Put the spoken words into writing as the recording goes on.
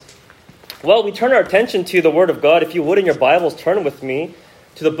Well, we turn our attention to the Word of God. If you would, in your Bibles, turn with me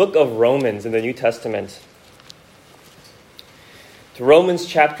to the book of Romans in the New Testament. To Romans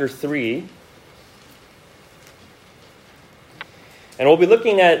chapter 3. And we'll be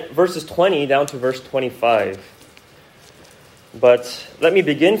looking at verses 20 down to verse 25. But let me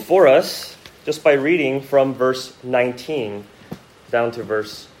begin for us just by reading from verse 19 down to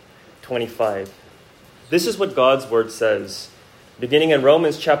verse 25. This is what God's Word says, beginning in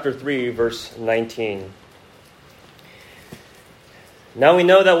Romans chapter 3, verse 19. Now we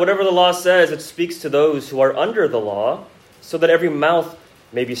know that whatever the law says, it speaks to those who are under the law, so that every mouth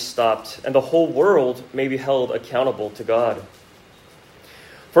may be stopped, and the whole world may be held accountable to God.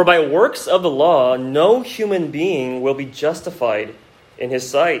 For by works of the law, no human being will be justified in his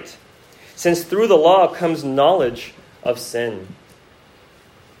sight, since through the law comes knowledge of sin.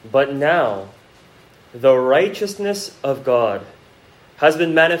 But now, the righteousness of God has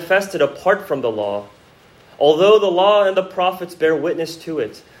been manifested apart from the law. Although the law and the prophets bear witness to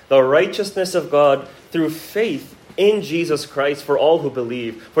it, the righteousness of God through faith in Jesus Christ for all who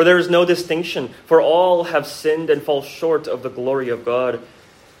believe. For there is no distinction, for all have sinned and fall short of the glory of God,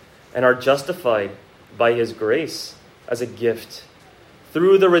 and are justified by His grace as a gift,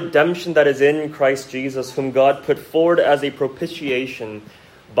 through the redemption that is in Christ Jesus, whom God put forward as a propitiation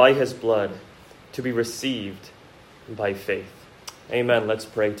by His blood, to be received by faith. Amen. Let's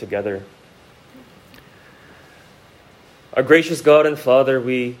pray together. Our gracious God and Father,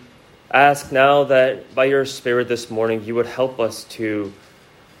 we ask now that by your Spirit this morning, you would help us to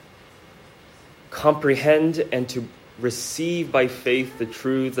comprehend and to receive by faith the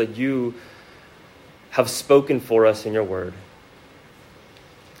truths that you have spoken for us in your word.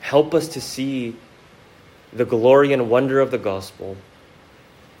 Help us to see the glory and wonder of the gospel.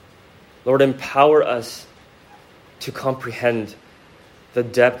 Lord, empower us to comprehend the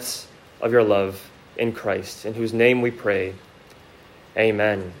depths of your love in Christ, in whose name we pray.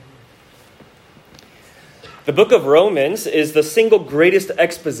 Amen. The book of Romans is the single greatest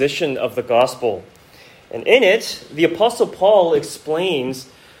exposition of the gospel. And in it, the Apostle Paul explains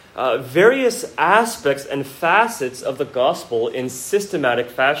various aspects and facets of the gospel in systematic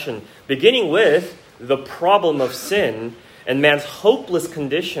fashion, beginning with the problem of sin and man's hopeless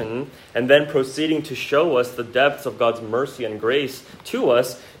condition, and then proceeding to show us the depths of God's mercy and grace to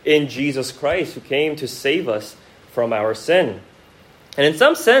us in Jesus Christ, who came to save us from our sin. And in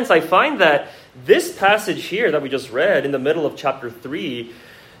some sense, I find that this passage here that we just read in the middle of chapter 3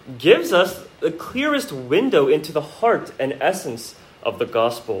 gives us the clearest window into the heart and essence of the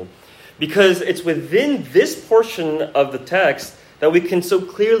gospel, because it's within this portion of the text that we can so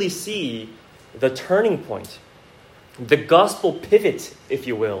clearly see the turning point, the gospel pivot, if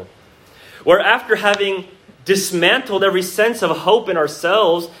you will, where after having dismantled every sense of hope in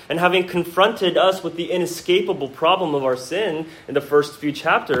ourselves and having confronted us with the inescapable problem of our sin in the first few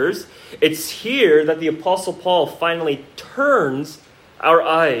chapters, it's here that the Apostle Paul finally turns our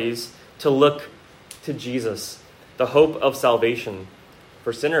eyes to look to Jesus, the hope of salvation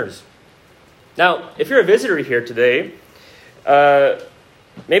for sinners. Now, if you're a visitor here today,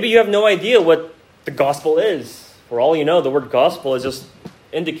 maybe you have no idea what the gospel is. For all you know, the word gospel is just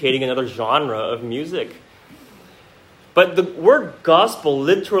indicating another genre of music. But the word gospel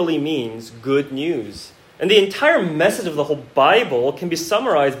literally means good news. And the entire message of the whole Bible can be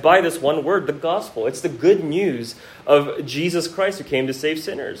summarized by this one word, the gospel. It's the good news of Jesus Christ, who came to save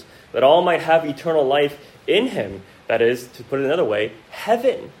sinners, that all might have eternal life in him. That is, to put it another way,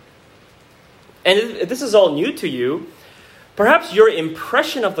 heaven. And if this is all new to you, perhaps your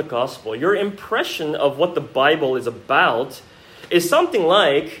impression of the gospel, your impression of what the Bible is about, is something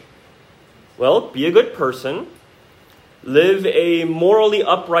like, well, be a good person, live a morally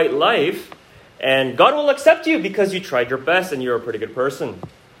upright life, and God will accept you because you tried your best and you're a pretty good person.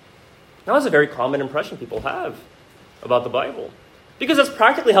 Now, that's a very common impression people have about the Bible, because that's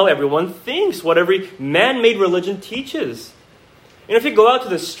practically how everyone thinks, what every man-made religion teaches. And if you go out to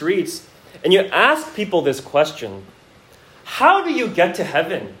the streets and you ask people this question, how do you get to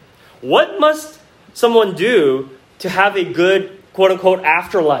heaven? What must someone do to have a good, quote-unquote,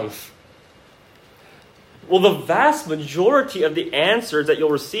 afterlife? Well, the vast majority of the answers that you'll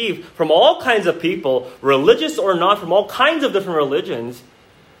receive from all kinds of people, religious or not, from all kinds of different religions,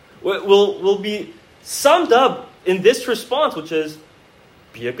 will be summed up in this response, which is,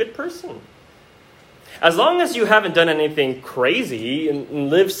 be a good person. As long as you haven't done anything crazy and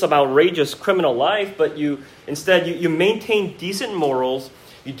lived some outrageous criminal life, but you maintain decent morals,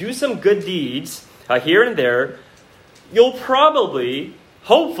 you do some good deeds here and there, you'll probably,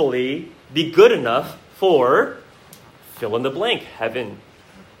 hopefully, be good enough for fill in the blank, heaven.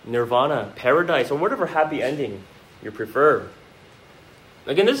 nirvana, paradise, or whatever happy ending you prefer.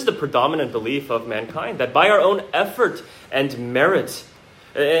 Again, this is the predominant belief of mankind, that by our own effort and merit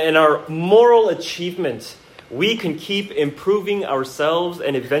and our moral achievement, we can keep improving ourselves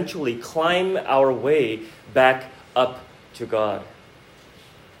and eventually climb our way back up to God.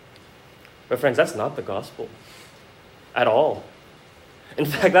 But friends, that's not the gospel at all. In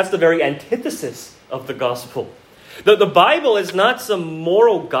fact, that's the very antithesis of the gospel. The Bible is not some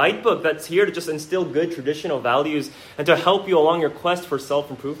moral guidebook that's here to just instill good traditional values and to help you along your quest for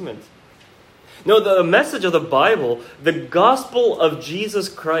self-improvement. No, the message of the Bible, the gospel of Jesus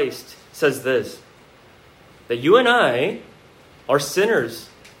Christ, says this, that you and I are sinners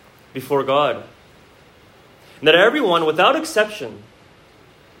before God. And that everyone, without exception,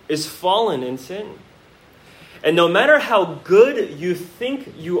 is fallen in sin. And no matter how good you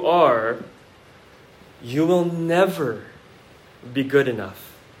think you are, you will never be good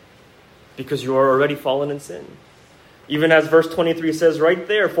enough because you are already fallen in sin. Even as verse 23 says right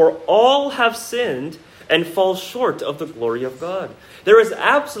there, for all have sinned and fall short of the glory of God. There is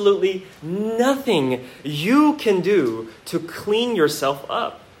absolutely nothing you can do to clean yourself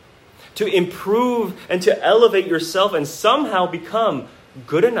up, to improve and to elevate yourself and somehow become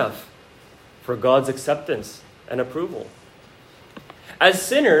good enough for God's acceptance and approval. As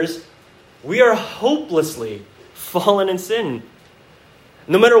sinners, we are hopelessly fallen in sin.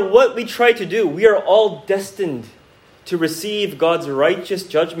 No matter what we try to do, we are all destined to receive God's righteous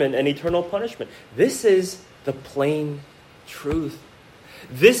judgment and eternal punishment. This is the plain truth.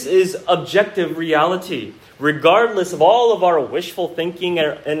 This is objective reality, regardless of all of our wishful thinking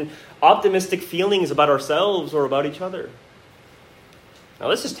and optimistic feelings about ourselves or about each other. Now,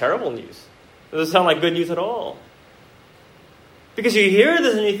 this is terrible news. It doesn't sound like good news at all. Because you hear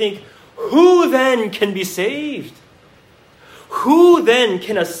this and you think, who then can be saved? Who then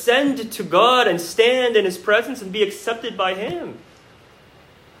can ascend to God and stand in His presence and be accepted by Him?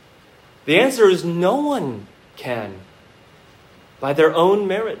 The answer is no one can. By their own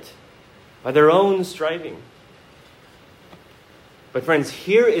merit, by their own striving. But friends,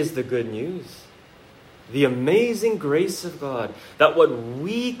 here is the good news. The amazing grace of God, that what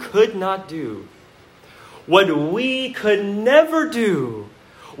we could not do, what we could never do,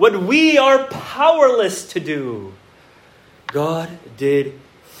 what we are powerless to do, God did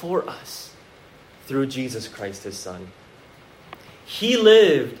for us through Jesus Christ, His Son. He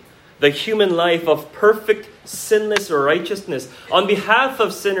lived the human life of perfect, sinless righteousness on behalf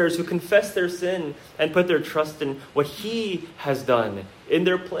of sinners who confess their sin and put their trust in what He has done in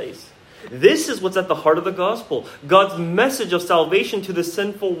their place. This is what's at the heart of the gospel. God's message of salvation to the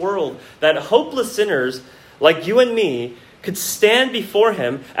sinful world, that hopeless sinners like you and me could stand before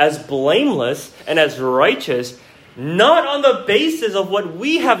Him as blameless and as righteous, not on the basis of what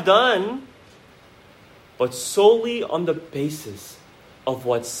we have done, but solely on the basis of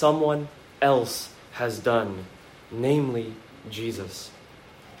what someone else has done, namely Jesus.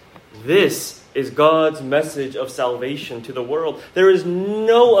 This is God's message of salvation to the world. There is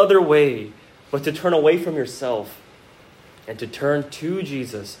no other way but to turn away from yourself and to turn to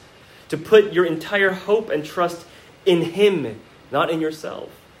Jesus, to put your entire hope and trust in Him, not in yourself.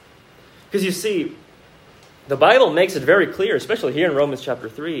 Because you see, the Bible makes it very clear, especially here in Romans chapter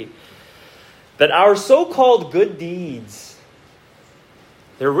 3, that our so-called good deeds,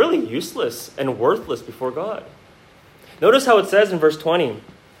 they're really useless and worthless before God. Notice how it says in verse 20,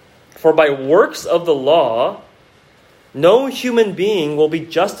 for by works of the law, no human being will be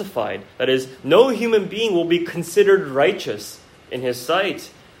justified. That is, no human being will be considered righteous in His sight,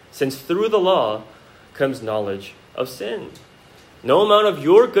 since through the law comes knowledge of sin. No amount of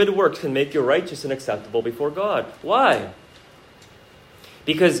your good works can make you righteous and acceptable before God. Why?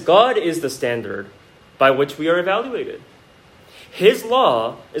 Because God is the standard by which we are evaluated. His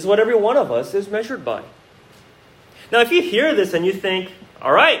law is what every one of us is measured by. Now, if you hear this and you think,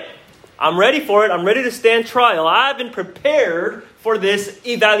 all right, I'm ready for it. I'm ready to stand trial. I've been prepared for this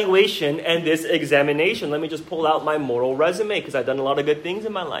evaluation and this examination. Let me just pull out my moral resume because I've done a lot of good things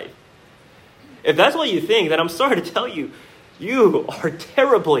in my life. If that's what you think, then I'm sorry to tell you, you are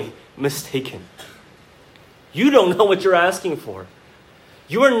terribly mistaken. You don't know what you're asking for.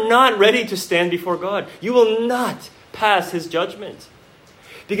 You are not ready to stand before God. You will not pass His judgment.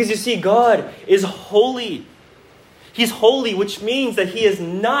 Because you see, God is holy. He's holy, which means that He is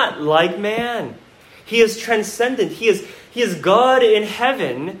not like man. He is transcendent. He is God in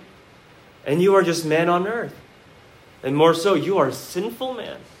heaven, and you are just man on earth. And more so, you are a sinful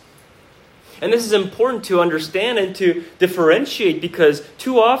man. And this is important to understand and to differentiate, because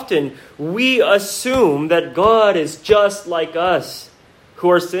too often we assume that God is just like us, who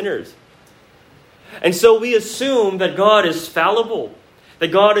are sinners. And so we assume that God is fallible,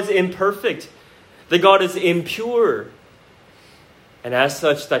 that God is imperfect, that God is impure, and as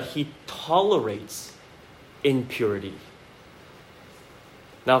such that he tolerates impurity.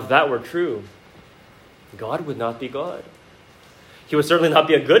 Now, if that were true, God would not be God. He would certainly not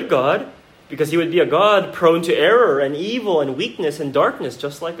be a good God, because he would be a God prone to error and evil and weakness and darkness,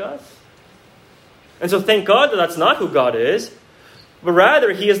 just like us. And so thank God that that's not who God is, but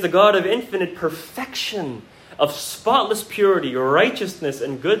rather he is the God of infinite perfection, of spotless purity, righteousness,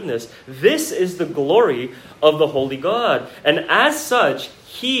 and goodness. This is the glory of the holy God. And as such,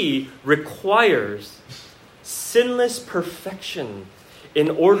 he requires sinless perfection in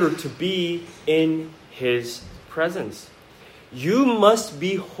order to be in his presence. You must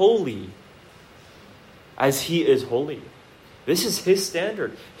be holy as he is holy. This is his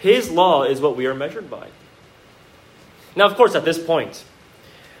standard. His law is what we are measured by. Now, of course, at this point,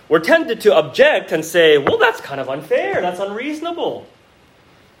 we're tempted to object and say, well, that's kind of unfair. That's unreasonable.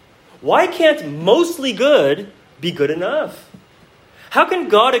 Why can't mostly good be good enough? How can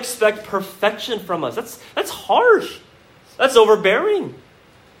God expect perfection from us? That's harsh. That's overbearing.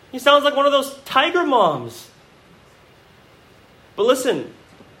 He sounds like one of those tiger moms. But listen,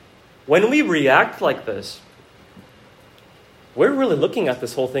 when we react like this, we're really looking at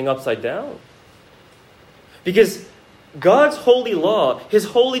this whole thing upside down. Because God's holy law, his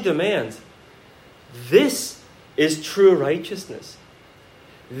holy demands, this is true righteousness.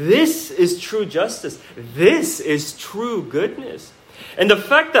 This is true justice. This is true goodness. And the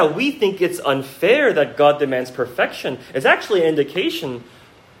fact that we think it's unfair that God demands perfection is actually an indication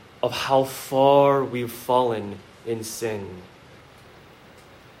of how far we've fallen in sin.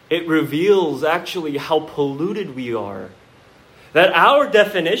 It reveals actually how polluted we are. That our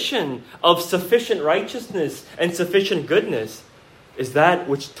definition of sufficient righteousness and sufficient goodness is that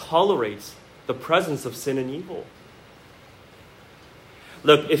which tolerates the presence of sin and evil.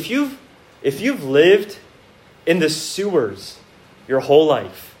 Look, if you've lived in the sewers your whole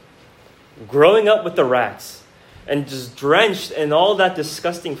life, growing up with the rats, and just drenched in all that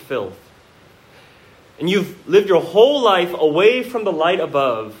disgusting filth, and you've lived your whole life away from the light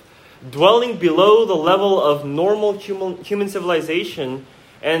above, dwelling below the level of normal human civilization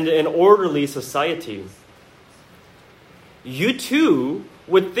and an orderly society, you too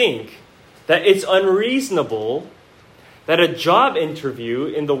would think that it's unreasonable that a job interview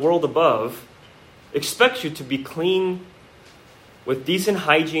in the world above expects you to be clean, with decent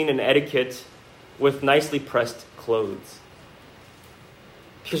hygiene and etiquette, with nicely pressed clothes.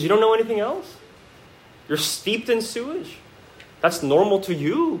 Because you don't know anything else. You're steeped in sewage. That's normal to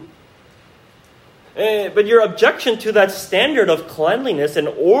you. But your objection to that standard of cleanliness and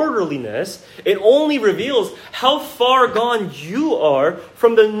orderliness, it only reveals how far gone you are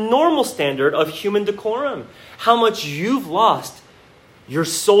from the normal standard of human decorum. How much you've lost your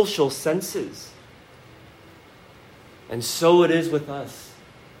social senses. And so it is with us.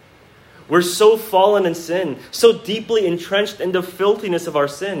 We're so fallen in sin, so deeply entrenched in the filthiness of our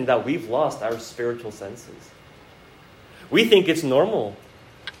sin that we've lost our spiritual senses. We think it's normal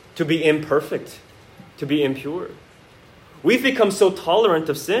to be imperfect, to be impure. We've become so tolerant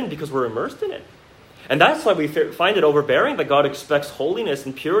of sin because we're immersed in it. And that's why we find it overbearing that God expects holiness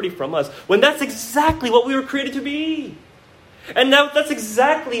and purity from us, when that's exactly what we were created to be. And now that's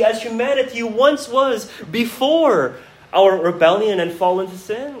exactly as humanity once was before our rebellion and fall into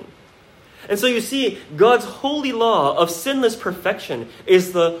sin. And so you see, God's holy law of sinless perfection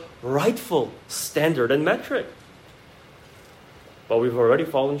is the rightful standard and metric. But we've already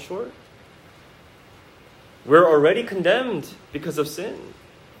fallen short. We're already condemned because of sin.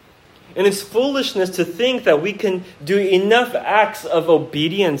 And it's foolishness to think that we can do enough acts of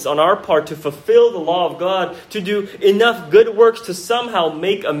obedience on our part to fulfill the law of God, to do enough good works to somehow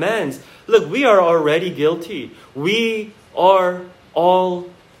make amends. Look, we are already guilty. We are all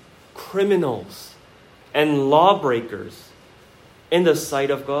criminals and lawbreakers in the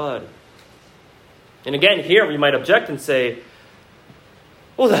sight of God. And again, here we might object and say,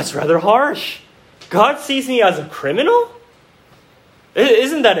 well, that's rather harsh. God sees me as a criminal?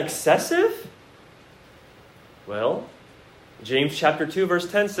 Isn't that excessive? Well, James chapter 2 verse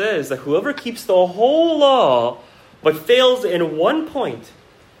 10 says that whoever keeps the whole law but fails in one point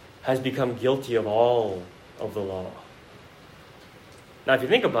has become guilty of all of the law. Now, if you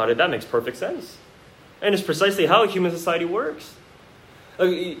think about it, that makes perfect sense. And it's precisely how human society works.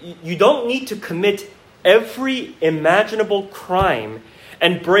 You don't need to commit every imaginable crime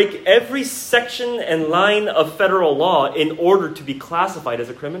and break every section and line of federal law in order to be classified as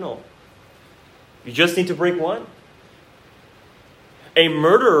a criminal. You just need to break one. A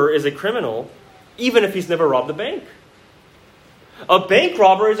murderer is a criminal, even if he's never robbed a bank. A bank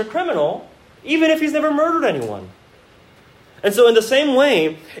robber is a criminal, even if he's never murdered anyone. And so in the same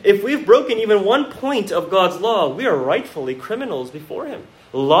way, if we've broken even one point of God's law, we are rightfully criminals before him,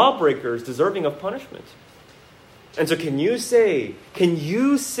 lawbreakers deserving of punishment. And so can you say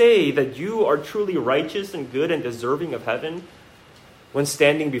that you are truly righteous and good and deserving of heaven when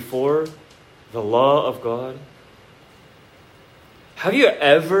standing before the law of God? Have you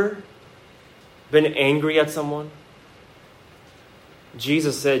ever been angry at someone?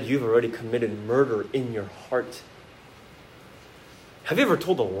 Jesus said you've already committed murder in your heart. Have you ever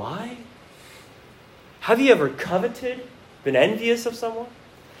told a lie? Have you ever coveted, been envious of someone?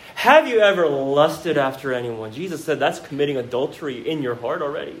 Have you ever lusted after anyone? Jesus said that's committing adultery in your heart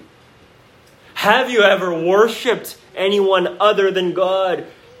already. Have you ever worshipped anyone other than God,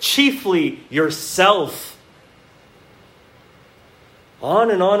 chiefly yourself? On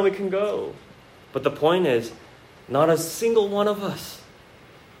and on we can go. But the point is, not a single one of us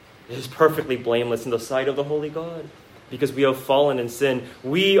is perfectly blameless in the sight of the holy God, because we have fallen in sin.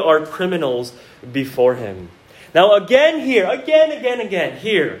 We are criminals before him. Now again, here,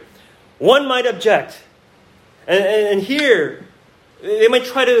 one might object. And here, they might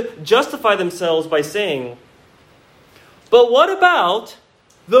try to justify themselves by saying, but what about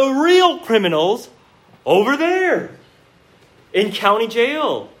the real criminals over there in county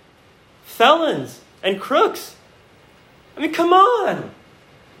jail? Felons and crooks. I mean, come on.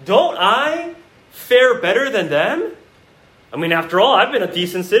 Don't I fare better than them? I mean, after all, I've been a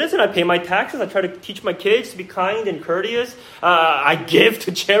decent citizen. I pay my taxes. I try to teach my kids to be kind and courteous. I give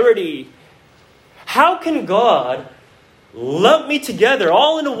to charity. How can God lump me together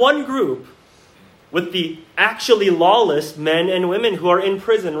all into one group with the actually lawless men and women who are in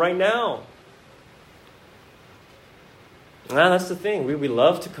prison right now? Well, that's the thing. We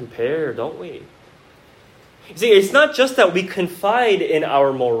love to compare, don't we? See, it's not just that we confide in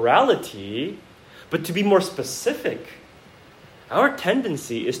our morality, but to be more specific. Our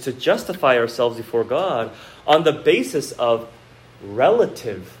tendency is to justify ourselves before God on the basis of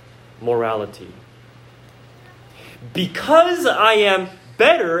relative morality. Because I am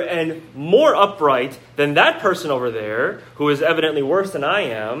better and more upright than that person over there, who is evidently worse than I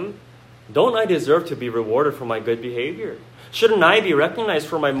am, don't I deserve to be rewarded for my good behavior? Shouldn't I be recognized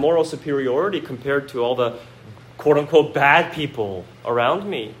for my moral superiority compared to all the quote-unquote bad people around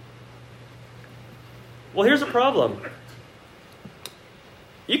me? Well, here's a problem.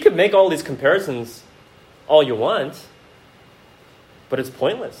 You could make all these comparisons all you want, but it's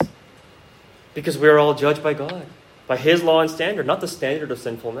pointless. Because we are all judged by God, by his law and standard, not the standard of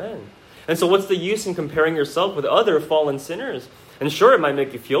sinful men. And so what's the use in comparing yourself with other fallen sinners? And sure, it might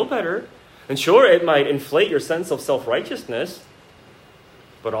make you feel better. And sure, it might inflate your sense of self-righteousness.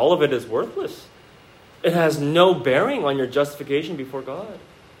 But all of it is worthless. It has no bearing on your justification before God.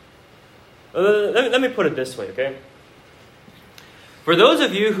 Let me put it this way, okay? For those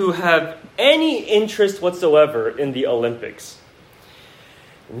of you who have any interest whatsoever in the Olympics,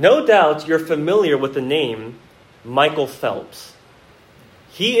 no doubt you're familiar with the name Michael Phelps.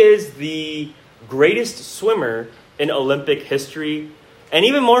 He is the greatest swimmer in Olympic history, and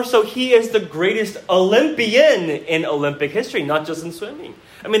even more so, he is the greatest Olympian in Olympic history, not just in swimming.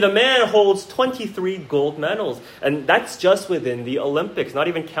 I mean, the man holds 23 gold medals, and that's just within the Olympics, not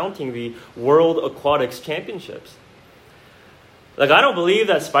even counting the World Aquatics Championships. Like, I don't believe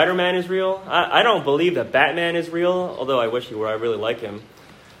that Spider-Man is real. I don't believe that Batman is real, although I wish he were. I really like him.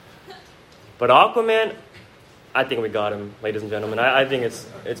 But Aquaman, I think we got him, ladies and gentlemen. I think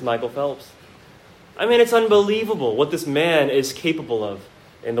it's Michael Phelps. I mean, it's unbelievable what this man is capable of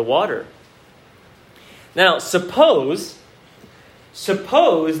in the water. Now, suppose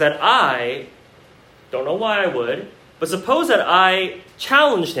that I, don't know why I would, but suppose that I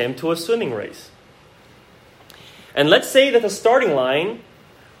challenged him to a swimming race. And let's say that the starting line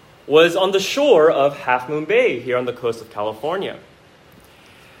was on the shore of Half Moon Bay here on the coast of California.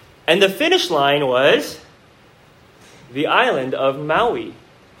 And the finish line was the island of Maui,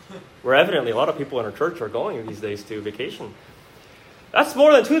 where evidently a lot of people in our church are going these days to vacation. That's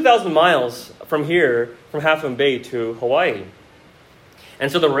more than 2,000 miles from here, from Half Moon Bay to Hawaii.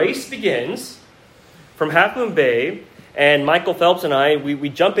 And so the race begins from Half Moon Bay, and Michael Phelps and I, we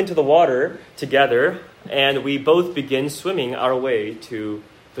jump into the water together, and we both begin swimming our way to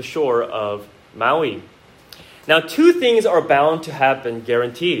the shore of Maui. Now, two things are bound to happen,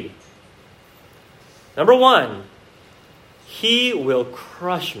 guaranteed. Number one, he will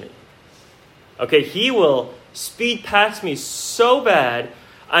crush me. Okay, he will speed past me so bad.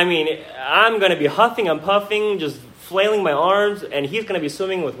 I mean, I'm going to be huffing and puffing, just flailing my arms, and he's going to be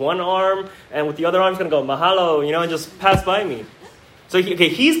swimming with one arm, and with the other arm, he's going to go, mahalo, and just pass by me. So,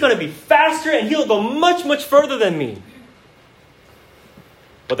 he's going to be faster, and he'll go much, much further than me.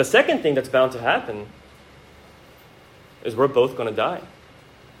 But the second thing that's bound to happen is we're both going to die.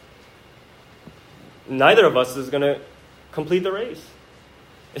 Neither of us is going to complete the race.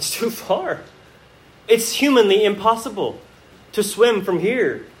 It's too far. It's humanly impossible to swim from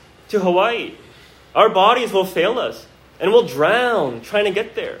here to Hawaii. Our bodies will fail us, and we'll drown trying to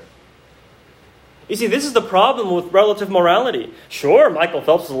get there. You see, this is the problem with relative morality. Sure, Michael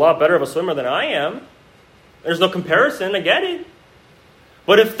Phelps is a lot better of a swimmer than I am. There's no comparison, I get it.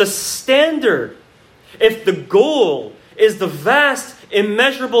 But if the standard, if the goal is the vast,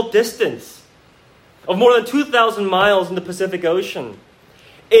 immeasurable distance of more than 2,000 miles in the Pacific Ocean,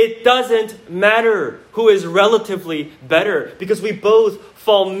 it doesn't matter who is relatively better, because we both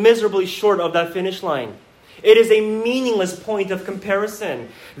fall miserably short of that finish line. It is a meaningless point of comparison.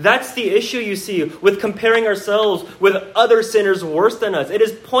 That's the issue, you see, with comparing ourselves with other sinners worse than us. It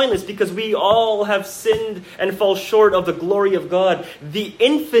is pointless because we all have sinned and fall short of the glory of God, the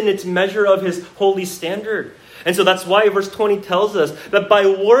infinite measure of His holy standard. And so that's why verse 20 tells us that by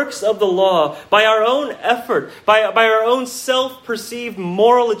works of the law, by our own effort, by our own self-perceived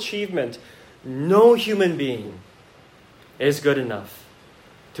moral achievement, no human being is good enough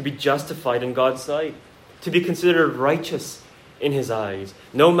to be justified in God's sight, to be considered righteous in His eyes,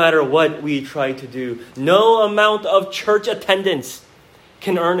 no matter what we try to do. No amount of church attendance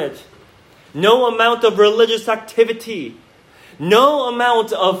can earn it. No amount of religious activity. No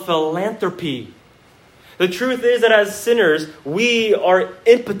amount of philanthropy. The truth is that as sinners, we are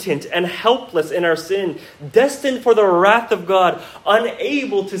impotent and helpless in our sin, destined for the wrath of God,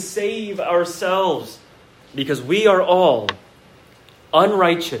 unable to save ourselves, because we are all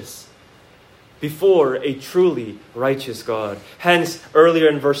unrighteous before a truly righteous God. Hence, earlier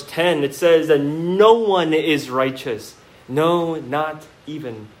in verse 10, it says that no one is righteous. No, not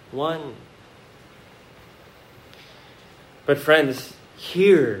even one. But friends,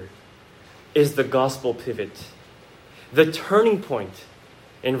 here is the gospel pivot, the turning point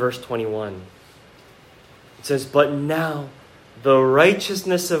in verse 21. It says, "But now the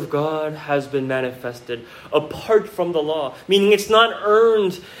righteousness of God has been manifested apart from the law," meaning it's not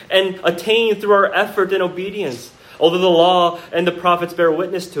earned and attained through our effort and obedience. Although the law and the prophets bear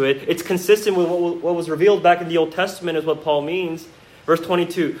witness to it, it's consistent with what was revealed back in the Old Testament, is what Paul means. Verse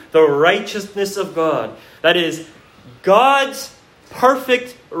 22, the righteousness of God, that is, God's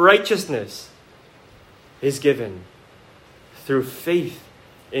perfect righteousness, is given through faith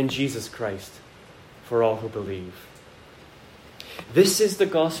in Jesus Christ for all who believe. This is the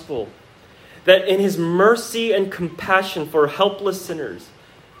gospel, that in His mercy and compassion for helpless sinners,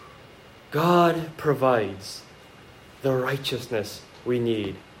 God provides the righteousness we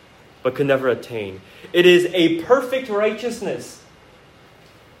need but can never attain. It is a perfect righteousness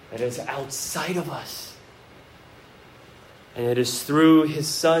that is outside of us. And it is through His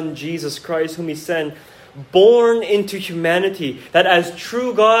Son, Jesus Christ, whom He sent, born into humanity, that as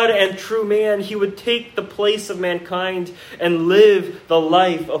true God and true man, He would take the place of mankind and live the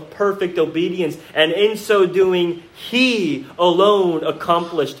life of perfect obedience. And in so doing, He alone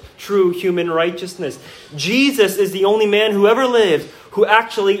accomplished true human righteousness. Jesus is the only man who ever lived who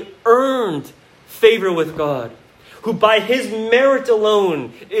actually earned favor with God, who by His merit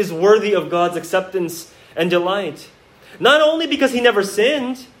alone is worthy of God's acceptance and delight. Not only because He never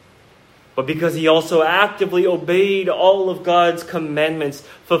sinned, but because He also actively obeyed all of God's commandments,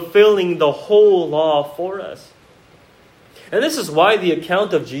 fulfilling the whole law for us. And this is why the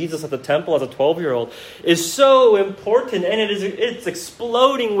account of Jesus at the temple as a 12-year-old is so important, and it's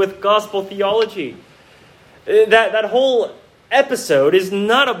exploding with gospel theology. That whole episode is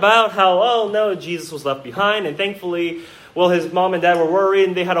not about how, oh no, Jesus was left behind, and thankfully, well, his mom and dad were worried,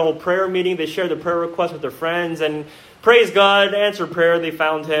 and they had a whole prayer meeting. They shared their prayer requests with their friends, and praise God, answered prayer, they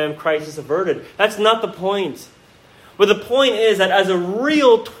found Him, crisis averted. That's not the point. But the point is that as a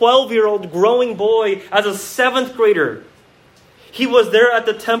real 12-year-old growing boy, as a 7th grader, he was there at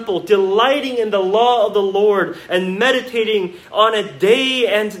the temple, delighting in the law of the Lord and meditating on it day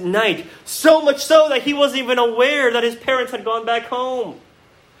and night. So much so that he wasn't even aware that his parents had gone back home.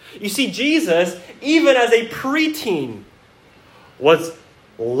 You see, Jesus, even as a preteen, was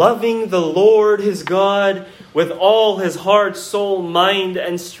loving the Lord his God with all his heart, soul, mind,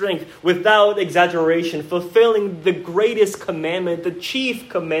 and strength, without exaggeration, fulfilling the greatest commandment, the chief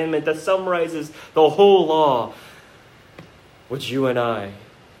commandment that summarizes the whole law, which you and I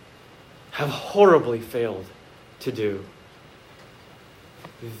have horribly failed to do.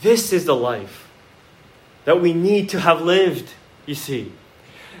 This is the life that we need to have lived, you see.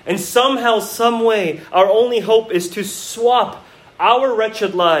 And somehow, some way, our only hope is to swap our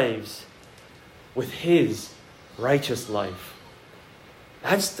wretched lives with His righteous life.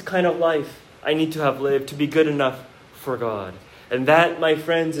 That's the kind of life I need to have lived to be good enough for God. And that, my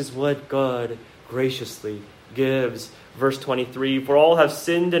friends, is what God graciously gives. Verse 23, for all have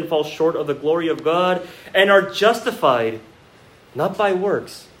sinned and fall short of the glory of God and are justified, not by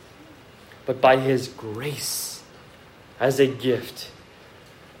works, but by His grace as a gift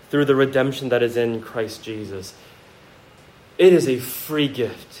through the redemption that is in Christ Jesus. It is a free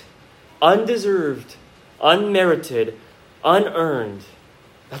gift, undeserved, unmerited, unearned.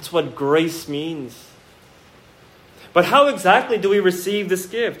 That's what grace means. But how exactly do we receive this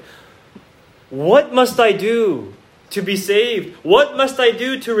gift? What must I do to be saved? What must I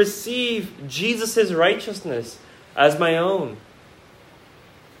do to receive Jesus' righteousness as my own?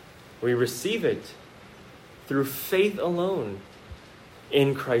 We receive it through faith alone,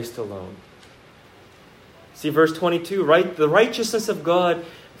 in Christ alone. See verse 22, right? The righteousness of God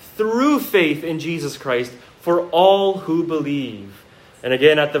through faith in Jesus Christ for all who believe. And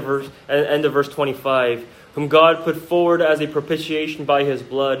again at the end of verse 25, whom God put forward as a propitiation by His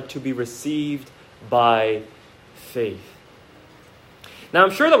blood to be received by faith. Now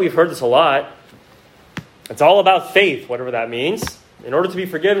I'm sure that we've heard this a lot. It's all about faith, whatever that means. In order to be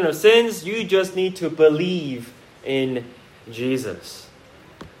forgiven of sins, you just need to believe in Jesus.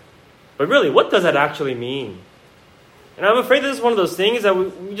 But really, what does that actually mean? And I'm afraid this is one of those things that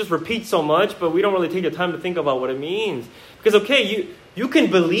we just repeat so much, but we don't really take the time to think about what it means. Because, okay, you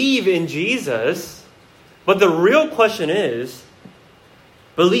can believe in Jesus, but the real question is,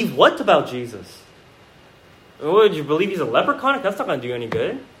 believe what about Jesus? Would you believe He's a leprechaun? That's not going to do any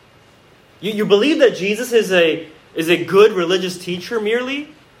good. You believe that Jesus is a good religious teacher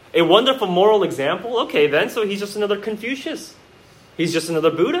merely? A wonderful moral example? Okay then, so He's just another Confucius. He's just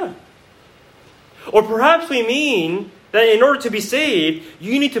another Buddha. Or perhaps we mean that in order to be saved,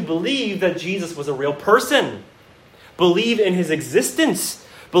 you need to believe that Jesus was a real person. Believe in His existence.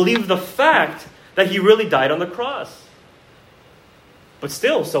 Believe the fact that He really died on the cross. But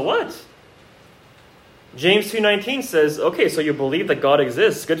still, so what? James 2:19 says, okay, so you believe that God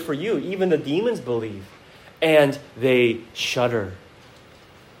exists. Good for you. Even the demons believe. And they shudder.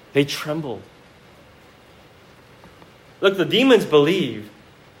 They tremble. Look, the demons believe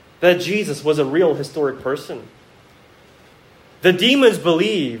that Jesus was a real historic person. The demons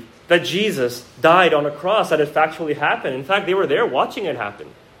believe that Jesus died on a cross, that it factually happened. In fact, they were there watching it happen.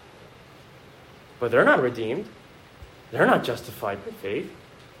 But they're not redeemed. They're not justified by faith.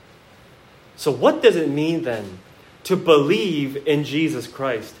 So what does it mean then to believe in Jesus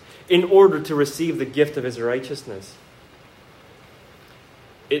Christ in order to receive the gift of His righteousness?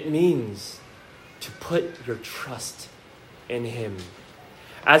 It means to put your trust in Him,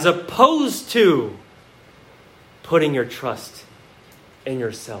 as opposed to putting your trust in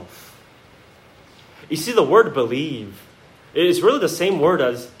yourself. You see, the word believe is really the same word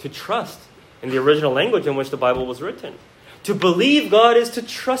as to trust in the original language in which the Bible was written. To believe God is to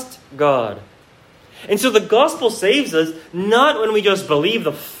trust God. And so the gospel saves us not when we just believe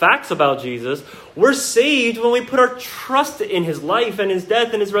the facts about Jesus. We're saved when we put our trust in His life and His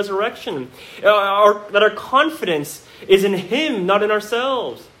death and His resurrection. That our confidence is in Him, not in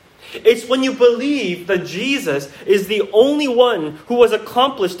ourselves. It's when you believe that Jesus is the only one who has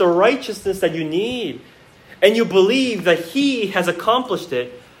accomplished the righteousness that you need. And you believe that He has accomplished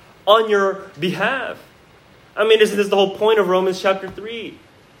it on your behalf. I mean, this is the whole point of Romans chapter 3.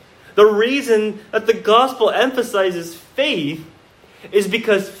 The reason that the gospel emphasizes faith is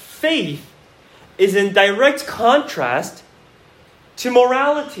because faith is in direct contrast to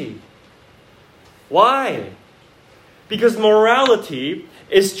morality. Why? Because morality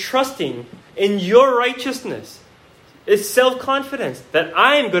is trusting in your righteousness. It's self-confidence that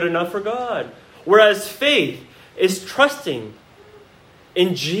I am good enough for God. Whereas faith is trusting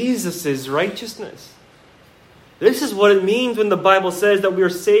in Jesus' righteousness. This is what it means when the Bible says that we are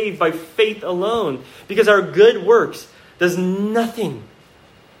saved by faith alone. Because our good works does nothing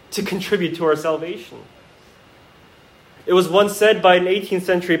to contribute to our salvation. It was once said by an 18th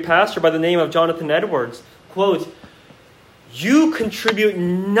century pastor by the name of Jonathan Edwards, quote, "You contribute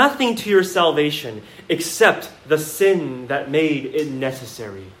nothing to your salvation except the sin that made it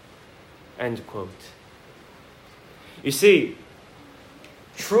necessary." End quote. You see,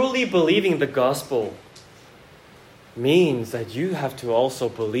 truly believing the gospel means that you have to also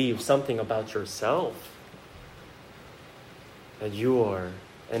believe something about yourself. That you are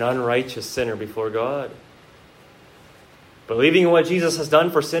an unrighteous sinner before God. Believing in what Jesus has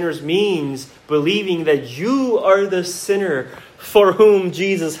done for sinners means believing that you are the sinner for whom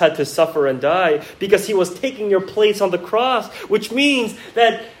Jesus had to suffer and die because he was taking your place on the cross, which means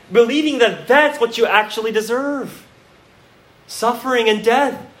that believing that that's what you actually deserve. Suffering and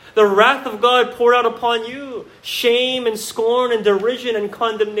death, the wrath of God poured out upon you, shame and scorn and derision and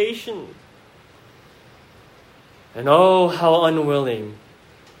condemnation. And oh, how unwilling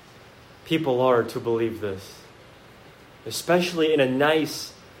people are to believe this. Especially in a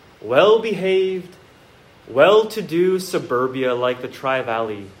nice, well-behaved, well-to-do suburbia like the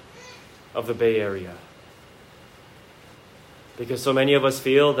Tri-Valley of the Bay Area. Because so many of us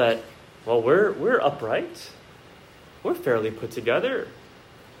feel that, well, we're upright. We're fairly put together.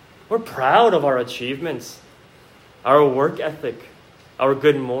 We're proud of our achievements, our work ethic, our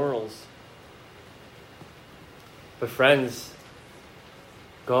good morals. But friends,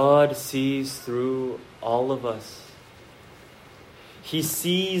 God sees through all of us. He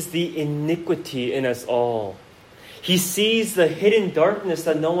sees the iniquity in us all. He sees the hidden darkness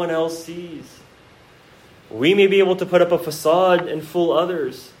that no one else sees. We may be able to put up a facade and fool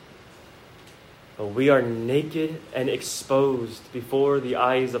others, but we are naked and exposed before the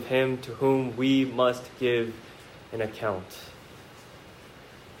eyes of Him to whom we must give an account.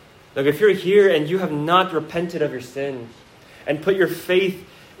 Look, if you're here and you have not repented of your sin and put your faith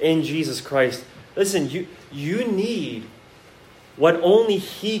in Jesus Christ, listen, you need what only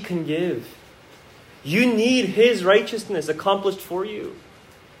He can give. You need His righteousness accomplished for you.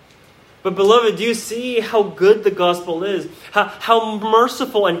 But beloved, do you see how good the gospel is? How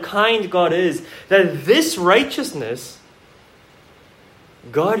merciful and kind God is, that this righteousness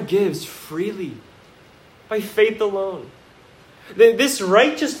God gives freely by faith alone. This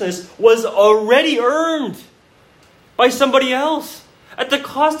righteousness was already earned by somebody else at the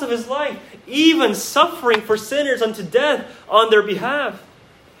cost of his life, even suffering for sinners unto death on their behalf.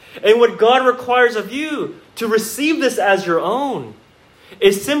 And what God requires of you to receive this as your own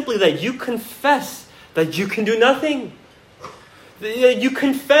is simply that you confess that you can do nothing. You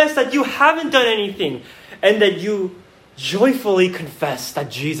confess that you haven't done anything, and that you joyfully confess that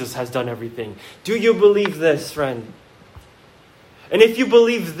Jesus has done everything. Do you believe this, friend? And if you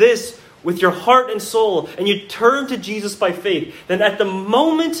believe this with your heart and soul, and you turn to Jesus by faith, then at the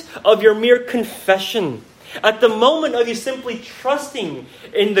moment of your mere confession, at the moment of you simply trusting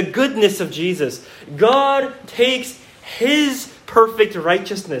in the goodness of Jesus, God takes His perfect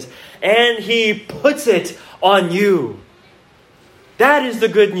righteousness and He puts it on you. That is the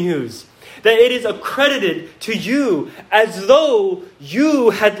good news. That it is accredited to you as though you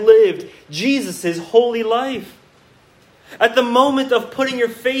had lived Jesus' holy life. At the moment of putting your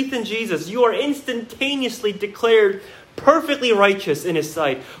faith in Jesus, you are instantaneously declared perfectly righteous in His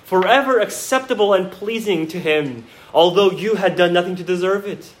sight, forever acceptable and pleasing to Him, although you had done nothing to deserve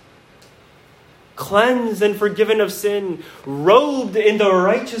it. Cleansed and forgiven of sin, robed in the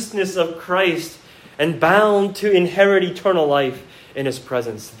righteousness of Christ, and bound to inherit eternal life in His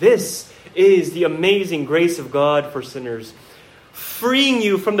presence. This is the amazing grace of God for sinners, freeing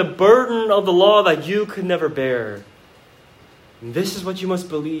you from the burden of the law that you could never bear. And this is what you must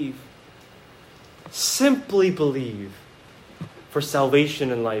believe. Simply believe for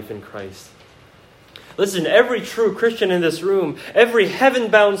salvation and life in Christ. Listen, every true Christian in this room, every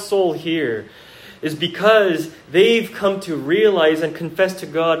heaven-bound soul here, is because they've come to realize and confess to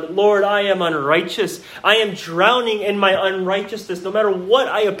God, Lord, I am unrighteous. I am drowning in my unrighteousness, no matter what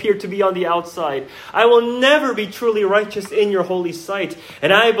I appear to be on the outside. I will never be truly righteous in your holy sight.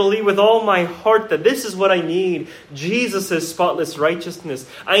 And I believe with all my heart that this is what I need, Jesus' spotless righteousness.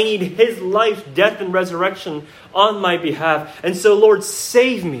 I need His life, death, and resurrection on my behalf. And so, Lord,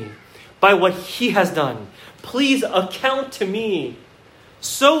 save me by what He has done. Please account to me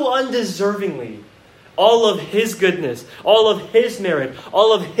so undeservingly all of His goodness, all of His merit,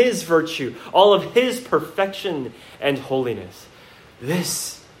 all of His virtue, all of His perfection and holiness.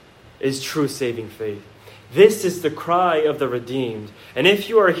 This is true saving faith. This is the cry of the redeemed. And if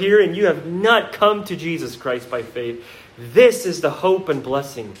you are here and you have not come to Jesus Christ by faith, this is the hope and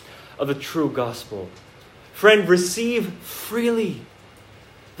blessing of the true gospel. Friend, receive freely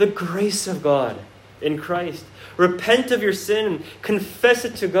the grace of God in Christ. Repent of your sin, confess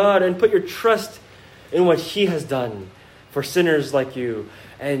it to God, and put your trust in what He has done for sinners like you,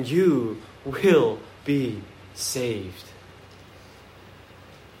 and you will be saved.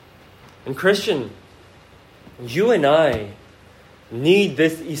 And Christian, you and I need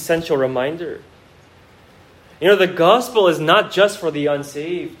this essential reminder. You know, the gospel is not just for the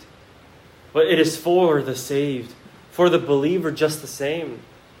unsaved, but it is for the saved, for the believer just the same.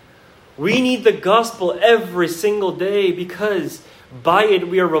 We need the gospel every single day because by it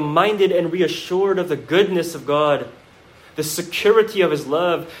we are reminded and reassured of the goodness of God, the security of His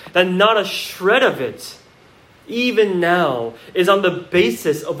love, that not a shred of it, even now, is on the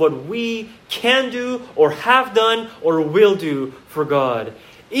basis of what we can do or have done or will do for God.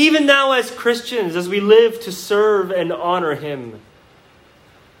 Even now as Christians, as we live to serve and honor Him.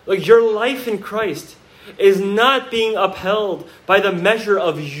 Like your life in Christ is not being upheld by the measure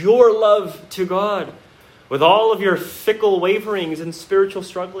of your love to God, with all of your fickle waverings and spiritual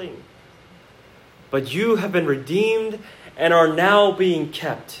struggling. But you have been redeemed and are now being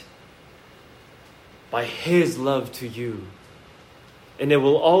kept by His love to you. And it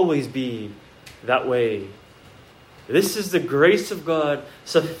will always be that way. This is the grace of God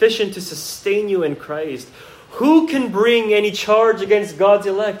sufficient to sustain you in Christ. Who can bring any charge against God's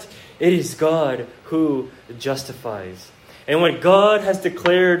elect? It is God who justifies. And when God has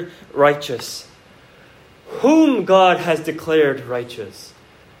declared righteous, whom God has declared righteous,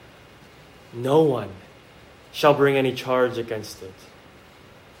 no one shall bring any charge against it.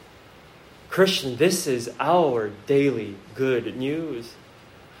 Christian, this is our daily good news.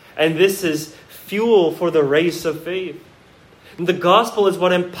 And this is fuel for the race of faith. And the gospel is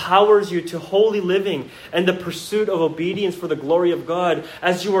what empowers you to holy living and the pursuit of obedience for the glory of God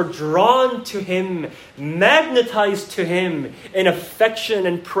as you are drawn to Him, magnetized to Him in affection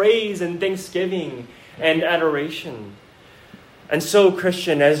and praise and thanksgiving and adoration. And so,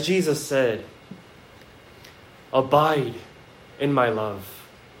 Christian, as Jesus said, abide in my love.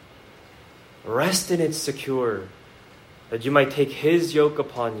 Rest in it secure, that you might take His yoke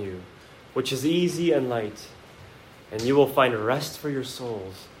upon you, which is easy and light, and you will find rest for your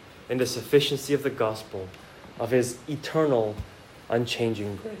souls in the sufficiency of the gospel of His eternal,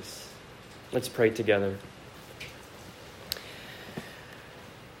 unchanging grace. Let's pray together.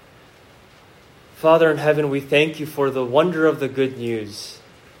 Father in heaven, we thank you for the wonder of the good news.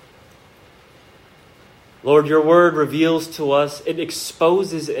 Lord, your word reveals to us, it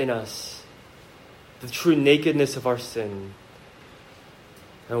exposes in us the true nakedness of our sin.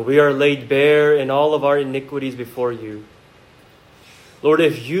 And we are laid bare in all of our iniquities before you. Lord,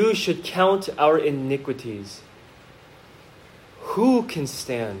 if you should count our iniquities, who can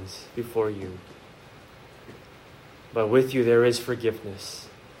stand before you? But with you there is forgiveness.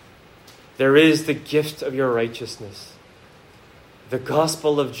 There is the gift of your righteousness, the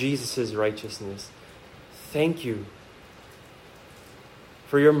gospel of Jesus' righteousness. Thank you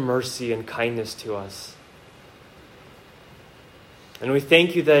for your mercy and kindness to us. And we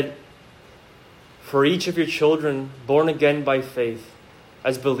thank you that for each of your children born again by faith,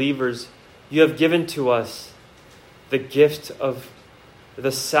 as believers, you have given to us the gift of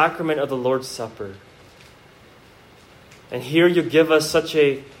the sacrament of the Lord's Supper. And here you give us such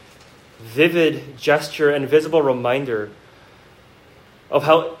a vivid gesture and visible reminder of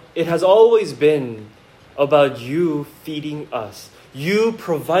how it has always been about you feeding us, you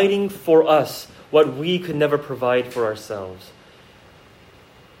providing for us what we could never provide for ourselves.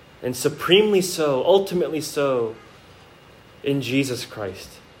 And supremely so, ultimately so, in Jesus Christ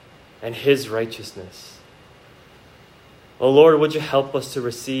and His righteousness. Oh Lord, would you help us to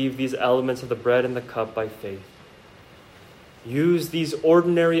receive these elements of the bread and the cup by faith? Use these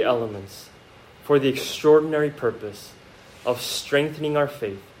ordinary elements for the extraordinary purpose of strengthening our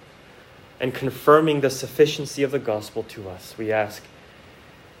faith and confirming the sufficiency of the gospel to us. We ask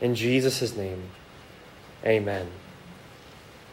in Jesus' name, amen.